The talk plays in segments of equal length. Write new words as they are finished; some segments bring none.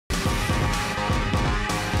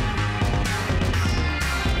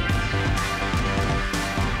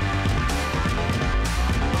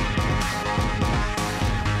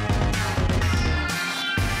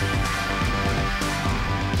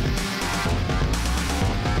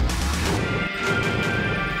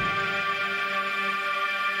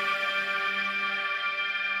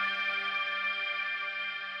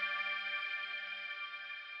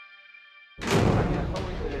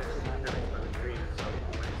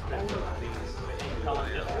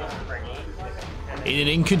In an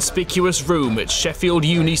inconspicuous room at Sheffield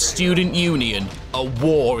Uni Student Union, a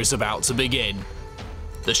war is about to begin.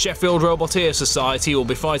 The Sheffield Roboteers Society will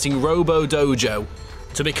be fighting Robodojo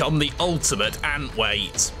to become the ultimate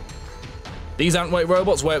antweight. These antweight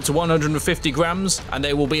robots weigh up to 150 grams, and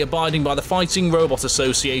they will be abiding by the Fighting Robot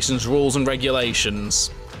Association's rules and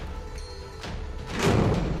regulations.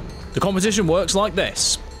 The competition works like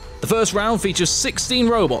this. The first round features 16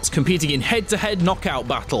 robots competing in head-to-head knockout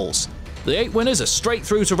battles. The 8 winners are straight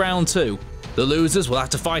through to round 2. The losers will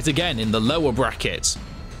have to fight again in the lower bracket.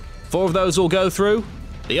 4 of those will go through,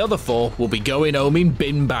 the other 4 will be going home in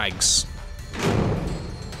bin bags.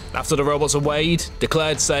 After the robots are weighed,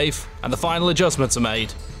 declared safe, and the final adjustments are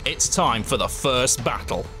made, it's time for the first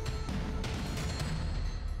battle.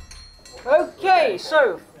 Okay,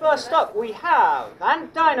 so first up we have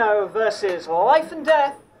Dino versus Life and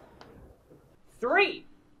Death. 3,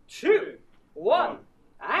 2, 1,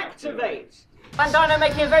 activate! Dino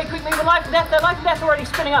making a very quick move with Life and Death. Their Life and Death already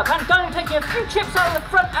spinning up. Dino taking a few chips out of the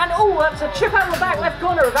front, and oh, that's a chip out of the back left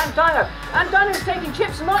corner of Dino. Dino's taking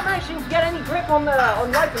chips and not managing to get any grip on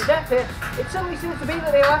Life and Death here. It suddenly seems to be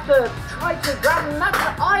that they'll have to try to grab and knock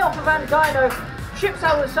the eye off of Dino. Chips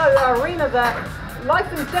out of the side of the arena there. Life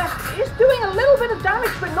and Death is doing a little bit of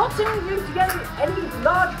damage, but not seeming to get any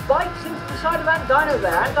large bites into the side of Dino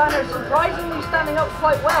there. Dino surprisingly standing up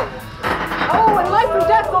quite well. Oh, and Life and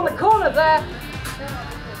Death on the corner there.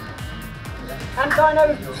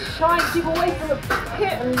 Dino trying to keep away from the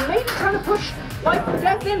pit and maybe trying to push Life and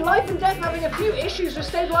Death in. Life and Death having a few issues with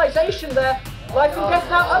stabilization there. Life and Death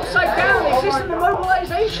now upside down. Is this an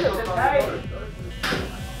immobilization?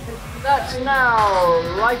 That's now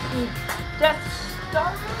Life and Death.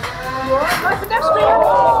 Life and Death's being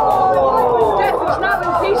Life and Death is now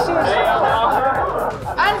in pieces.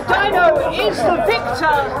 And Dino is the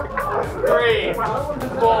victor. 3,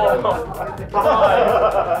 4,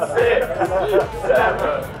 5, 6,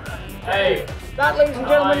 7, 8. That, ladies and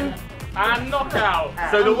gentlemen, and knockout.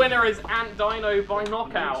 So the winner is Dino by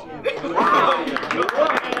knockout.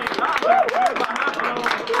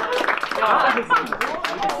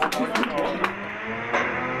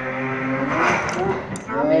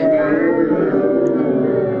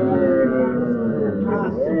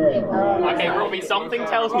 Okay, Robbie, something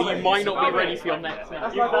tells me you might not be ready for your next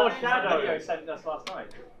match. You Shadow sent us last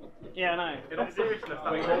night. yeah, no. In all seriousness,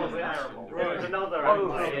 that was terrible. It was another.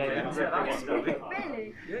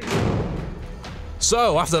 Really?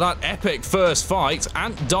 So, after that epic first fight,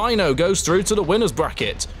 Dino goes through to the winners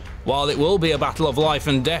bracket, while it will be a battle of life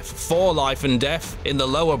and death for Life and Death in the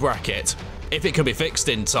lower bracket, if it can be fixed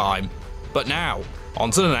in time. But now,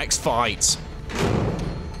 on to the next fight.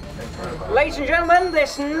 Ladies and gentlemen,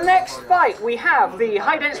 this next fight we have the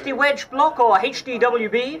High Density Wedge Block, or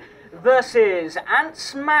HDWB, versus Ant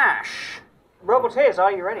Smash. Roboteers,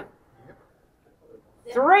 are you ready?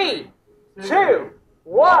 3, 2,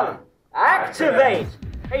 1, activate!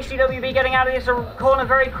 HDWB getting out of this corner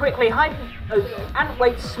very quickly.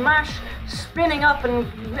 Antweight Smash spinning up and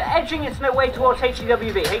edging its way towards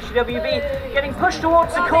HDWB. HDWB getting pushed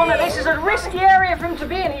towards the corner. This is a risky area for him to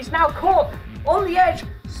be in. He's now caught on the edge,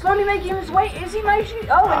 slowly making his way. Is he making?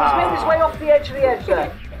 Oh, and he's made his way off the edge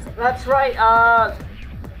there. That's right.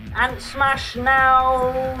 Ant Smash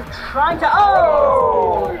now trying to.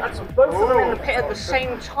 Oh! That's both of them in the pit at the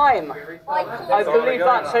same time. I believe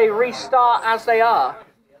that's a restart as they are.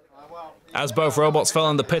 As both robots fell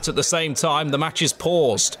in the pit at the same time, the match is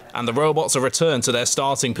paused, and the robots are returned to their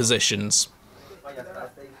starting positions.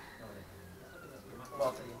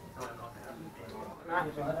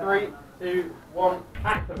 3, 2, 1,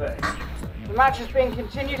 activate. The match is being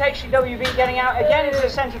continued. HDWB getting out again into the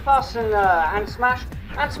centre fast and Ant Smash.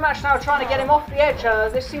 Ant Smash now trying to get him off the edge.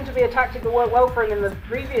 This seemed to be a tactic that worked well for him in the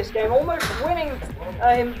previous game, almost winning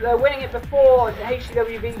winning it before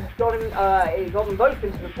HDWB got them both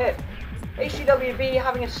into the pit. HDWB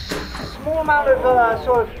having a small amount of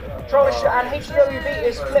sort of trollish, and HDWB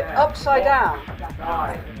is flipped upside down.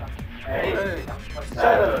 9, 8,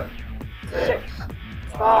 7, 6,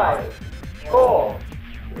 5, 4,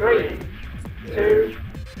 3, 2,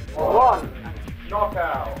 1.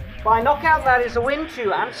 knockout. By knockout, that is a win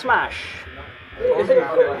to Ant Smash.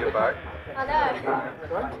 I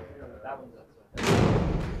know.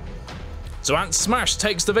 So Ant Smash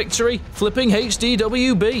takes the victory, flipping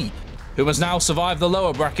HDWB, who must now survive the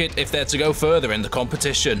lower bracket if they're to go further in the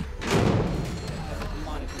competition.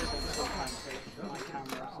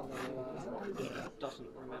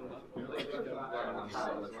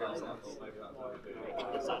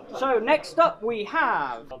 So next up we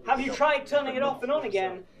have you tried turning it off and on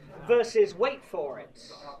again versus Wait For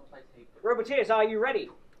It. Roboteers, are you ready?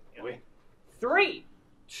 3,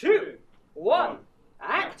 2, 1,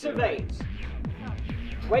 activate.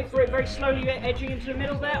 Wait for it, very slowly edging into the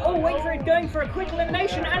middle there. Oh, wait for it, going for a quick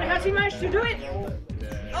elimination, and has he managed to do it?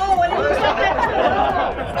 Oh, and it looks like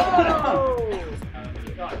that. Oh!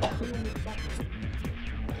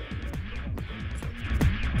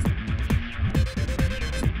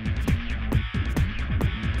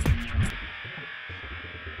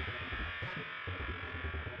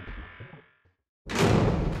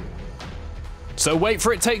 So Wait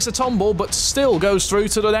For It takes a tumble but still goes through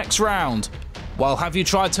to the next round, while Have You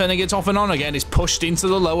Tried Turning It Off and On Again is pushed into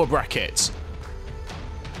the lower bracket.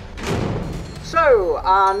 So,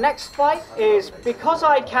 our next fight is Because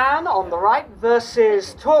I Can on the right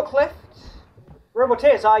versus Torque Lift.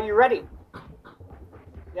 Roboteers, are you ready?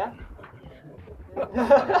 Yeah?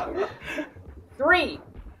 3,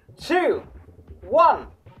 2, 1,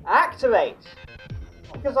 activate.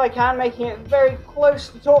 Because I Can, making it very close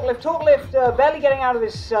to Torque Lift. Torque Lift barely getting out of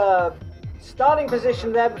his starting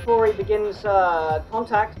position there before he begins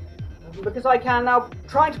contact. Because I Can now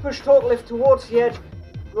trying to push Torque Lift towards the edge.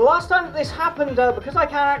 The last time that this happened, Because I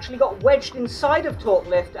Can actually got wedged inside of Torque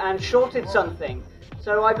Lift and shorted something.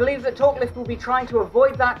 So I believe that Torque Lift will be trying to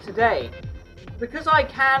avoid that today. Because I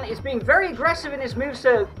Can is being very aggressive in his moves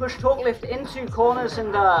to push Torque Lift into corners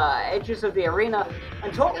and edges of the arena,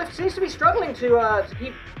 and Torque Lift seems to be struggling to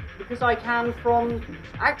keep Because I Can from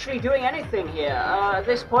actually doing anything here. At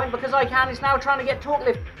this point, Because I Can is now trying to get Torque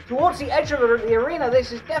Lift towards the edge of the arena.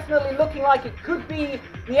 This is definitely looking like it could be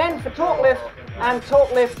the end for Torque Lift, and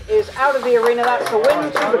Torque Lift is out of the arena. That's the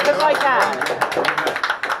win to Because I Can.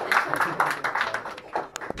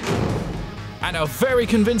 And a very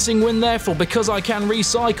convincing win there for Because I Can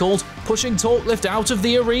Recycled, pushing Torque Lift out of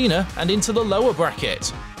the arena and into the lower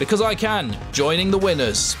bracket. Because I Can joining the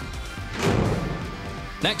winners.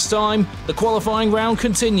 Next time, the qualifying round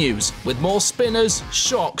continues with more spinners,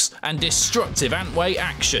 shocks and destructive antweight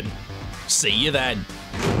action. See you then.